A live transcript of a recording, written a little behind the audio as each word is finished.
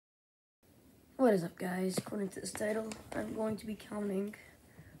What is up, guys? According to this title, I'm going to be counting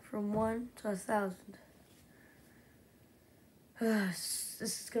from 1 to 1,000. This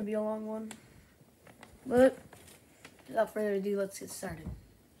is going to be a long one, but without further ado, let's get started.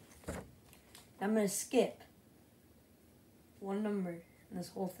 I'm going to skip one number in this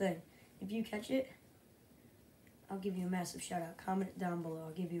whole thing. If you catch it, I'll give you a massive shout out. Comment it down below.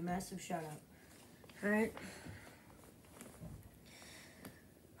 I'll give you a massive shout out. Alright?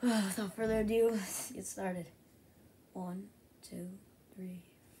 Without further ado, let's get started. 1, 2, 3,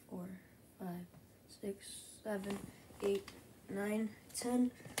 4, 5, 6, 7, 8, 9,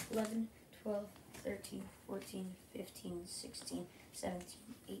 10, 11, 12, 13, 14, 15, 16, 17,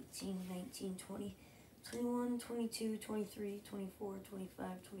 18, 19, 20, 21, 22, 23, 24,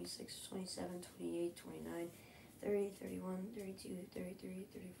 25, 26, 27, 28, 29, 30, 31, 32, 33,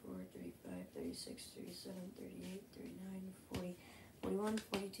 34, 35, 36, 37, 38, 39, 40, 41,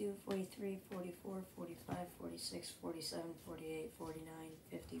 42, 43, 44, 45, 46, 47, 48, 49,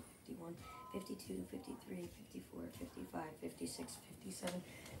 50, 51, 52, 53, 54, 55, 56, 57,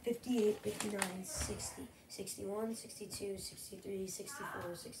 58, 59, 60, 61, 62, 63,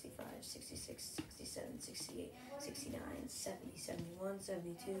 64, 65, 66, 67, 68, 69, 70, 71,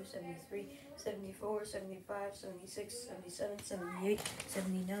 72, 73, 74, 75, 76, 77, 78,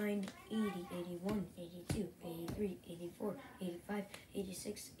 79, 80, 81, 82, 83, 84, 85,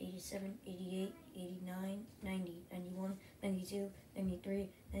 86, 87, 88, 89, 90, 91, 92, 93,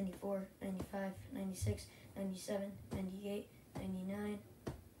 94, 95, 96, 97, 98, 99,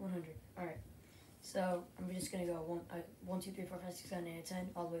 100. Alright, so I'm just going to go 1, 2, 3, 4, 5, 6, 7, 8, 10,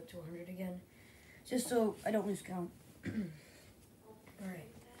 all the way up to 100 again, just so I don't lose count. Alright,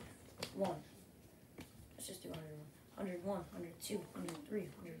 1. Let's just do 101. 101, 102, 103,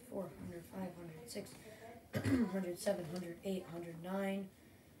 104, 105, 106, 107, 108, 109,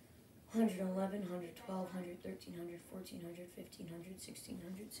 111, 112, 113, 114, 115, 116,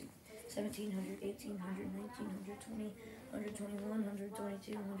 117, 118, 119, 120, 121,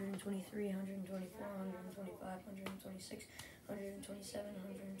 122, 123, 124, 125, 126, 127,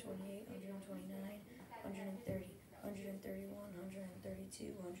 128, 129, 130, 131,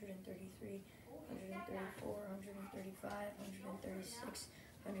 132, 133, 134, 135, 136,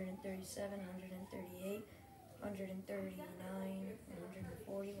 137, 138, 139,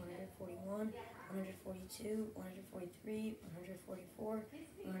 140, 141, 142, 143, 144,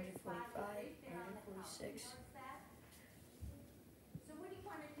 145, 146,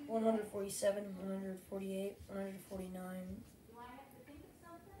 147, 148, 149,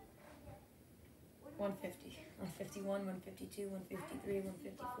 150, 151, 152, 153,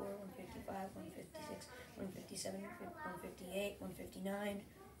 154, 155, 156, 157, 158, 159,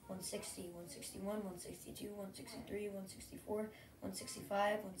 160, 161, 162, 163, 164,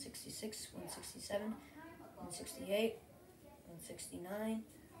 165, 166, 167, 168, 169,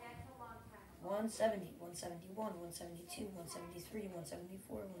 170, 171, 172, 173,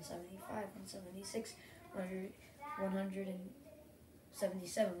 174, 175, 176,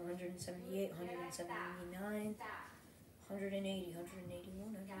 177, 178, 179, 180,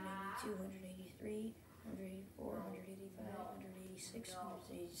 181, 182, 183, 184, 185, 186,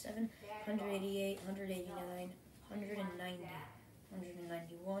 187, 188, 189, 190, 191,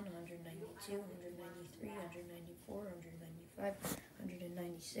 192, 193, 194, 195,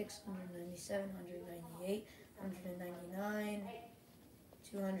 196, 197, 198, 199,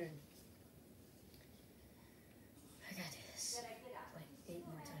 200. I gotta do this like 8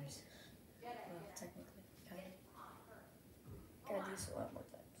 more times. Well, technically, gotta do this a lot more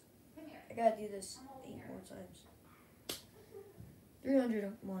times. I gotta do this 8 more times.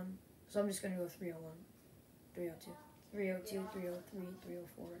 301. So I'm just gonna go 301, 302, 302, 303,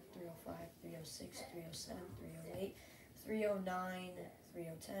 304, 305, 306, 307, 308, 309,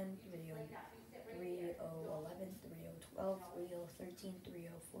 3010, 3011, 3012, 3013,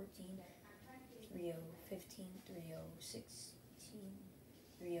 3014, 3015, 3016,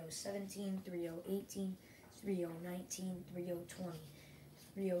 3017, 3018, 3019, 3020,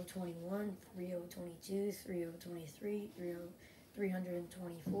 3021, 3022, 3023,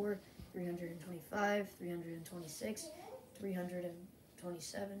 324, 325, 326,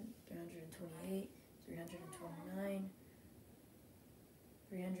 327, 328, 329,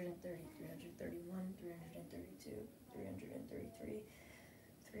 330, 331, 332, 333,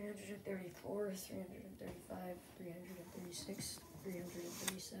 334, 335, 336,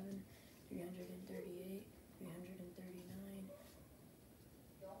 337, 338, 339,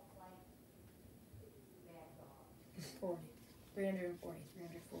 40, 340,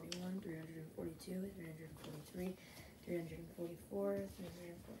 341, 342, 343, 344,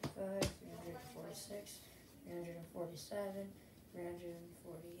 345, 347,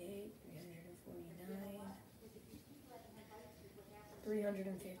 348, 349,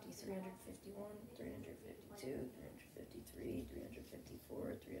 350, 351, 352, 353,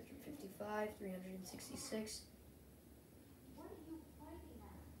 354, 355, 366,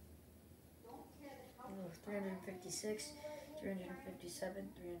 356, 357,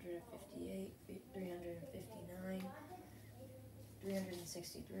 358, 359,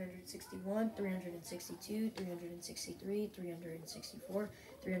 360, 361, 362, 363, 364,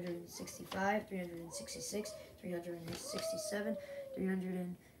 365, 366, 367,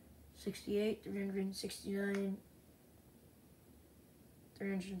 368, 369,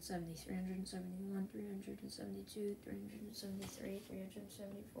 370, 371, 372, 373,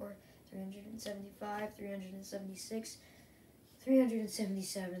 374, 375, 376,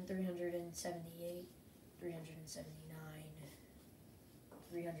 377, 378, 379,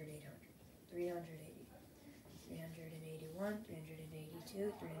 380, 380, 381,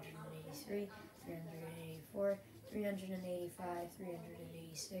 382, 383, 384, 385,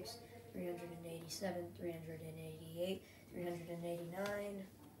 386, 387, 388, 389,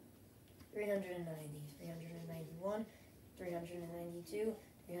 390, 391, 392,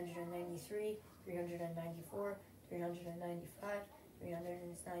 393, 394, 395,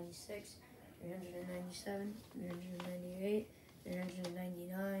 396, 397, 398,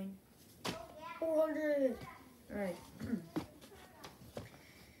 399, 400. All right.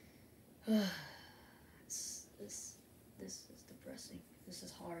 This is depressing. This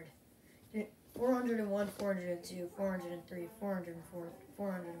is hard. 401, 402, 403, 404,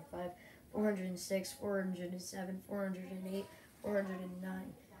 405, 406, 407, 408,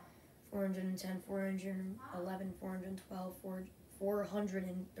 409, 410, 411, 412, 413,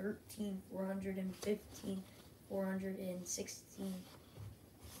 415,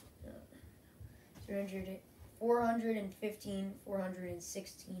 416, 415,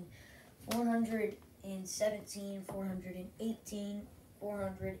 416, 417, 418,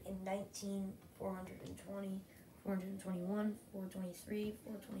 419, 420, 421, 423,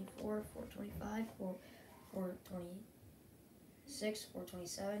 424, 425, 426,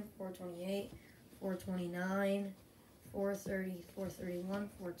 427, 428, 429, 430, 431,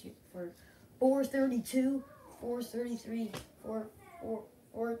 432, 433,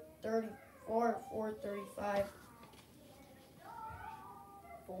 434, 435,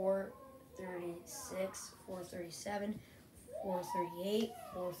 436, 437, 438,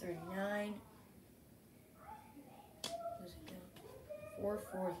 439,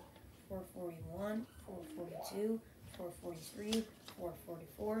 440, 441, 442, 443,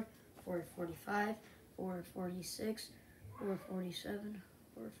 444, 445, 446, 447,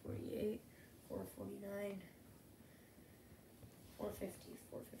 448, 449, 450,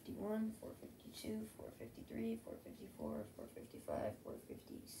 451, 452, 453, 454, 455,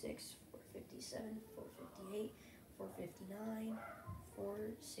 456, 457, 458, 459,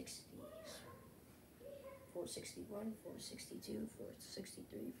 460s, 461, 462,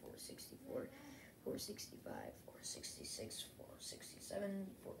 463, 464, 465, 466, 467,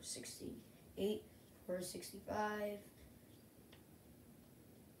 468, 465,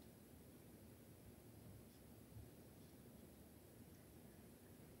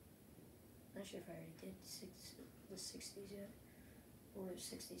 not sure if I already did the 60s yet.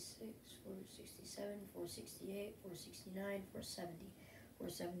 466, 467, 468, 469, 470,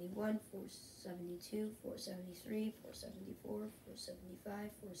 471, 472, 473, 474,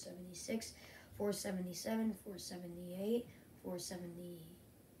 475, 476, 477, 478,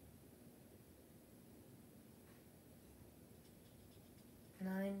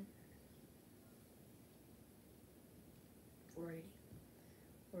 479, 480,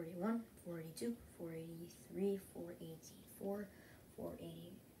 481, 482, 483, 484,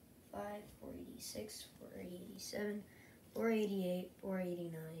 485, 486, 487, 488,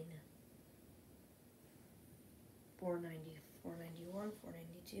 489, 490, 491,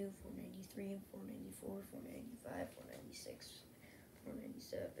 492, 493, 494, 495, 496,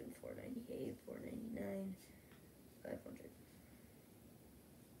 497, 498, 499, 500.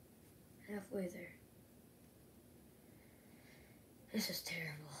 Halfway there. This is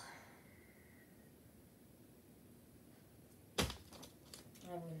terrible. I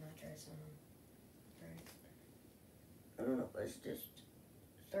will not try some. Alright. I don't know, let's just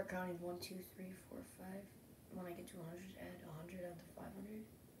start counting 1, 2, 3, 4, 5. When I get to 100, add 100 onto 500.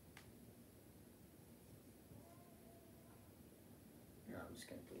 No, I'm just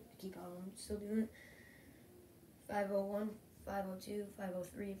gonna keep on still doing it. 501, 502,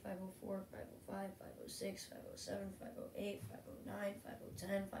 503, 504, 505, 506, 507, 508, 509,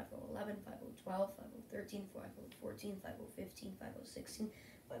 5010, 5011, 5012, 5013, 5014, 5015, 5016,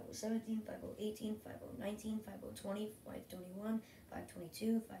 5017, 5018, 5019, 5020, 521,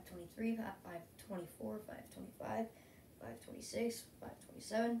 522, 523, 524, 525, 526,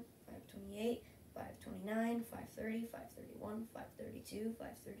 527, 528, 529, 530, 531, 532,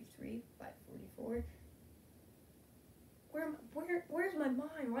 533, 544. Where's my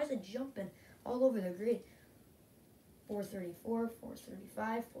mind? Why is it jumping all over the grid? 434,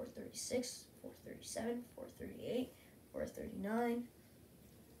 435, 436, 437, 438, 439.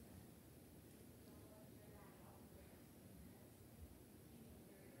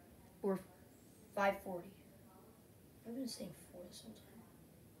 540. I've been saying 4 this whole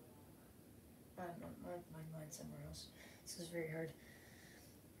time. My mind's somewhere else. This is very hard.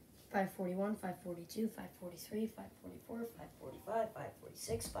 541, 542, 543, 544, 545,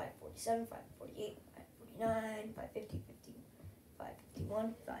 546, 547, 548, 549, 550,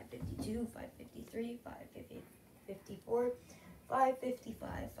 551, 552, 553, 554,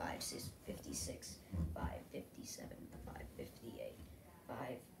 555, 556, 557, 558,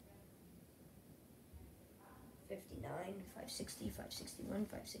 559, 560, 561,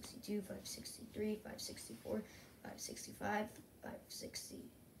 562, 563, 564, 565, 566,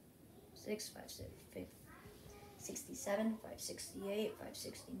 567, 568,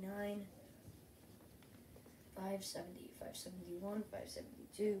 569, 570, 571,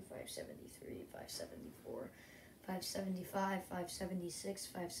 572, 573, 574, 575, 576,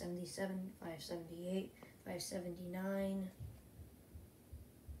 577, 578, 579,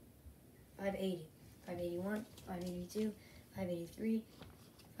 580, 581, 582, 583,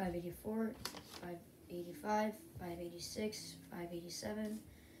 584, 585, 586, 587,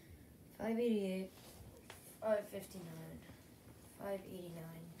 588, 559, 589,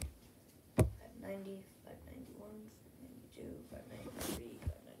 590, 591, 592, 593,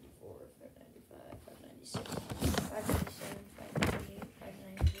 594, 595, 596, 597, 598,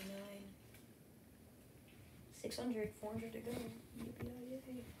 599, 600, 400 to go.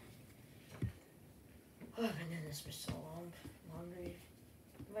 Yippee-yi-yi. Oh, I've been doing this for so long. I'm hungry.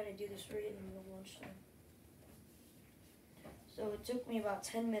 I'm going to do this right in the middle of lunchtime. So it took me about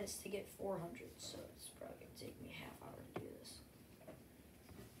 10 minutes to get 400, so it's probably going to take me a half hour to do this.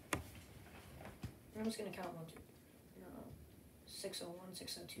 I'm just going to count 1, 2, 601,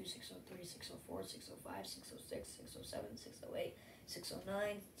 602, 603, 604, 605, 606, 607, 608,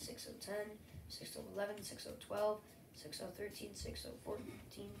 609, 6010, 6011, 6012, 6013, 6014,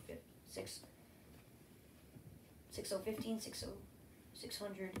 6015, 617,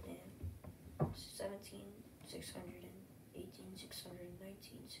 617, 618,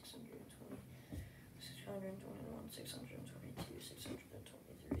 619, 620, 621, 622,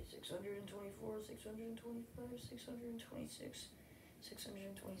 623, 624, 625, 626,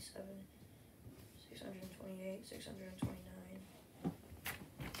 627, 628, 629,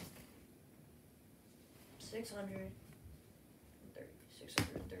 630,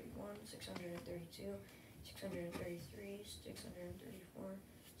 631, 632, 633, 634,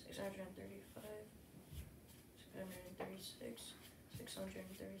 635, 636,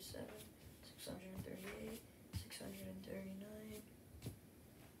 637, 638, 639,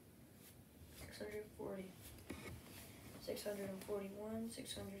 640, 641,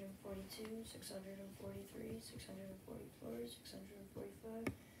 642, 643, 644, 645,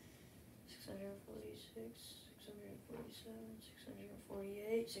 646, 647,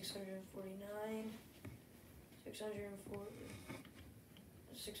 648, 649, 640,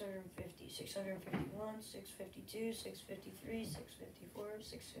 650, 651, 652, 653, 654,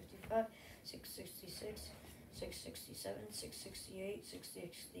 655, 666, 667, 668,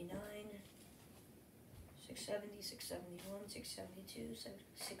 669, 670, 671, 672,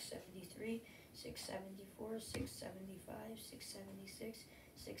 673, 674, 675, 676,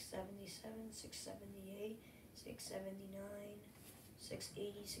 677, 678, 679,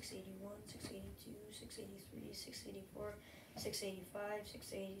 680, 681, 682, 683, 684, 685,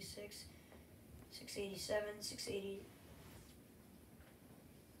 686, 687, 680,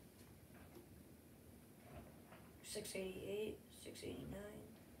 688, 689,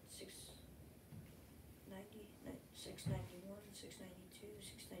 690, 691, 692,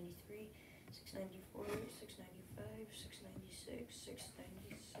 693, 694, 695, 696,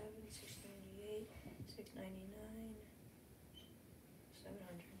 697, 698, 699,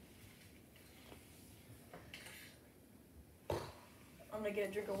 700. I'm gonna get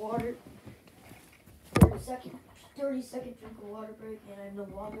a drink of water. 30 second drink of water break, and I have no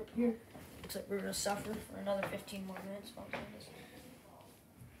water up here. looks like we're gonna suffer for another 15 more minutes while doing this.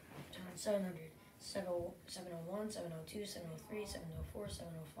 Turn 700, 701, 702, 703, 704,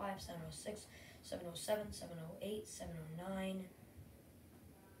 705, 706, 707, 708, 709,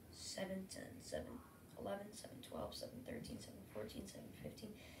 710, 711, 712, 713, 714,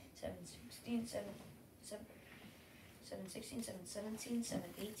 715, 716, 716, 717,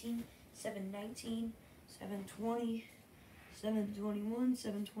 718, 719, 720, 721,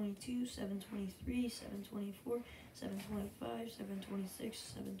 722, 723, 724, 725, 726,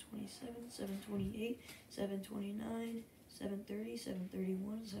 727, 728, 729, 730,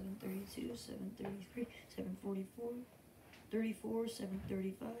 731, 732, 733, 744, 34,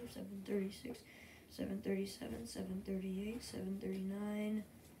 735, 736, 737, 738, 739,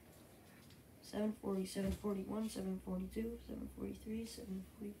 740, 741, 742, 743,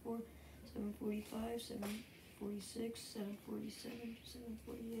 744, 745, 746, 747,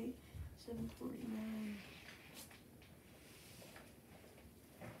 748, 749,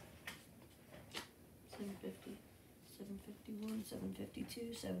 750, 751,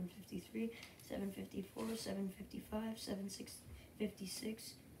 752, 753, 754, 755,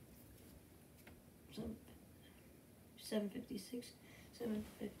 756, 756,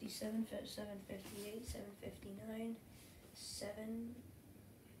 757, 758, 759,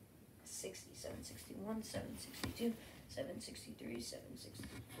 760, 761, 762, 763,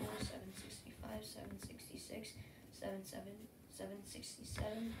 764, 765, 766, 767,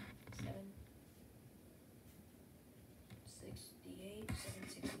 768,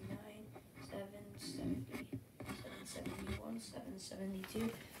 769, 770, 771, 772,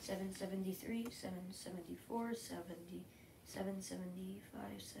 773, 774,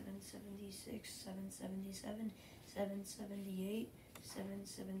 775, 776, 777, 778,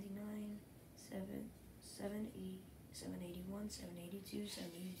 779, 780, 781, 782,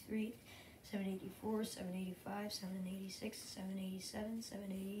 783, 784, 785, 786, 787,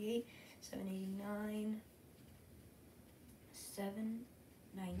 788, 789,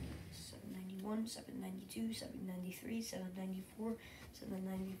 790, 791, 792, 793, 794,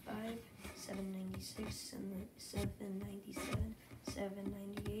 795, 796, 797,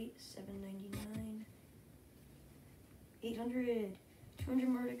 798, 799, 800, 200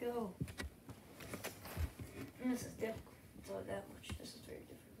 more to go. And this is difficult. It's not that much. This is very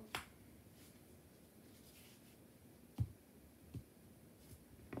difficult.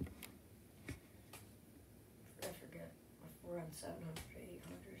 I forget. We're on 700 to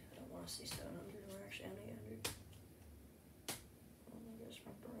 800. I don't want to say 700. We're actually on 800. Oh my gosh,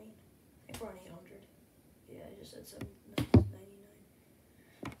 my brain. I think we're on 800. Yeah, I just said 799.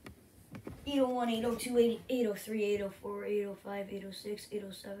 801, 802, 803, 804, 805, 806,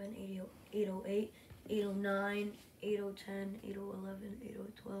 807, 808, 809, 8010, 8011,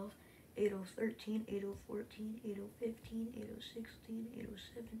 8012, 8013, 8014, 8015, 8016,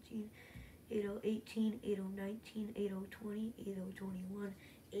 8017, 8018, 8019, 8020, 8021,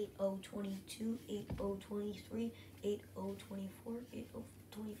 8022, 8023, 8024,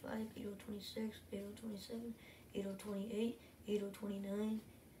 8025, 8026, 8027, 8028, 8029,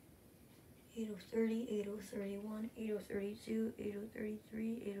 8030, 8031, 8032,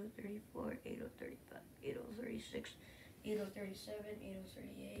 8033, 8034, 8035, 8036, 8037,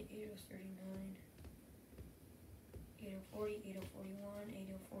 8038, 8039, 8040, 8041,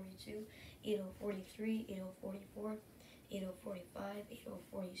 8042, 8043, 8044, 8045,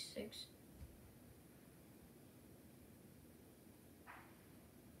 8046,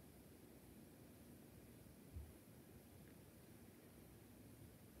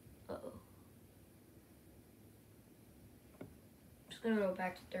 'Gonna go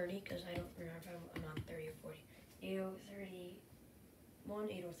back to 30 because I don't remember if I'm on 30 or 40.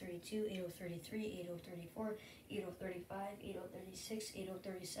 8031, 8032, 8033, 8034, 8035, 8036,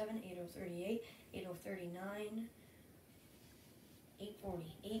 8037, 8038, 8039,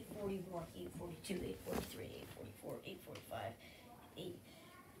 840, 841, 842, 843, 844, 845,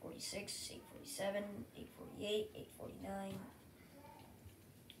 846, 847, 848, 849,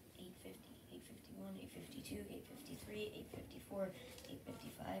 850, 851, 852, 853, 854,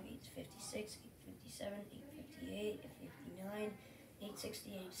 855, 856, 857, 858, 859,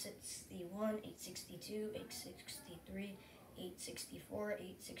 860, 861, 862, 863, 864,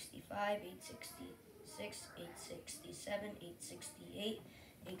 865, 866, 867, 868,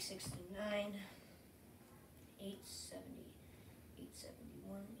 869, 870,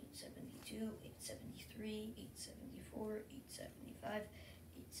 871, 872, 873, 874, 875,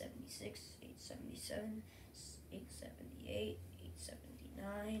 876, 877, 878,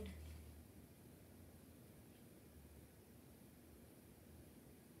 879,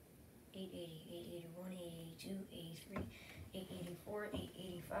 880, 880, 881, 882, 883, 884,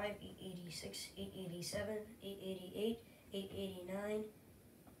 885, 886, 887, 888, 889,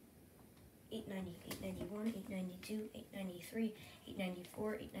 890, 891, 892, 893,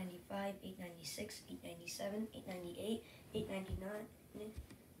 894, 895, 896, 897, 898, 899,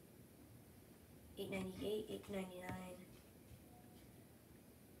 898, 899.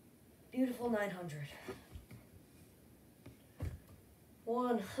 Beautiful 900.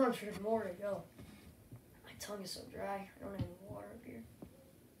 100 more to go. My tongue is so dry. I don't have any water up here.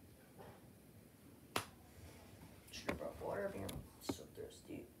 Should have brought water up here. I'm so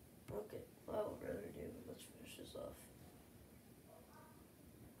thirsty. Okay, without further ado, let's finish this off.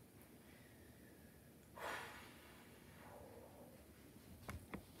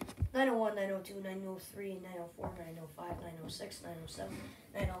 $901, $902, $903, $904, $905, $906, $907,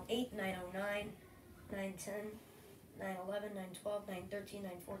 $908, $909, $910, $911, $912, $913,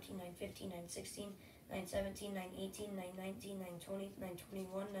 $914, $915, $916, $917, $918, $919, $920,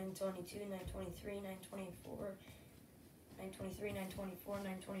 $921, $922, $923, $924, $923, $924,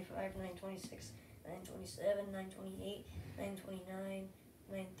 $925, $926, $927, $928, $929,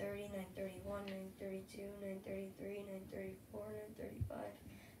 $930, $931, $932, $933, $934, $935,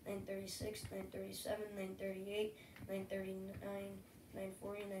 $936, $937, $938, $939,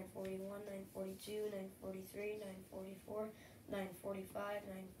 $940, $941, $942, $943, $944, $945,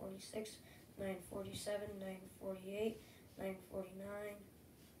 $946, $947, $948, $949,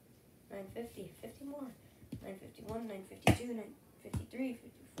 $950, 50 more. $951, $952, $953,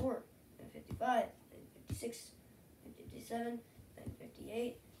 $54, $955, $956, $957,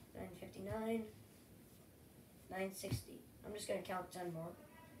 $958, $959, $960. I'm just gonna count 10 more,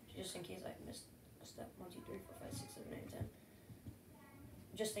 just in case I missed a step. 1, 2, 3, 4, 5, 6, 7, 8, 10.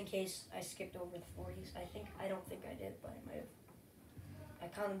 Just in case I skipped over the 40s. I don't think I did, but I might have. I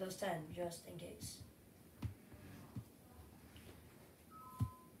counted those 10 just in case.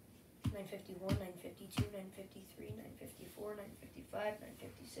 951, 952, 953, 954, 955,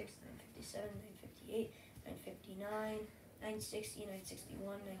 956, 957, 958, 959, 960,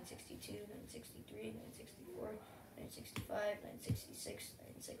 961, 962, 963, 964, 965, 966,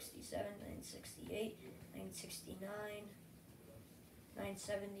 967, 968, 969,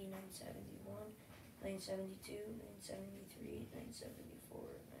 970, 971, 972, 973,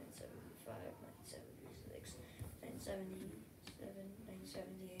 974, 975, 976, 977,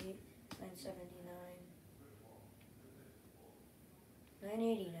 978, 979,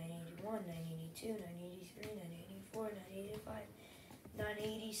 980, 981, 982, 983, 984, 985,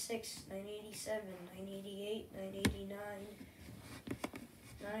 986, 987, 988, 989,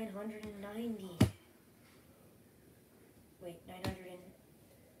 990. Wait,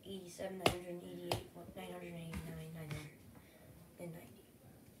 987, 988, 989, 990.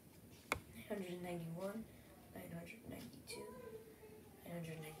 991, 992,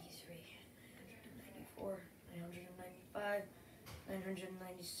 993, 994, 995,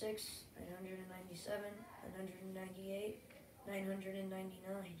 996, 997, 998,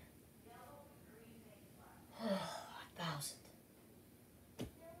 999. 1,000.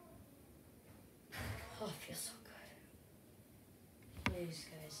 Oh, it feels so good. Please,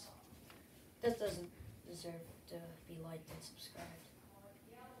 guys. This doesn't deserve to be liked and subscribed.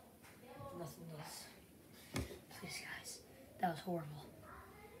 Nothing does. Please, guys. That was horrible.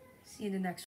 See you in the next one.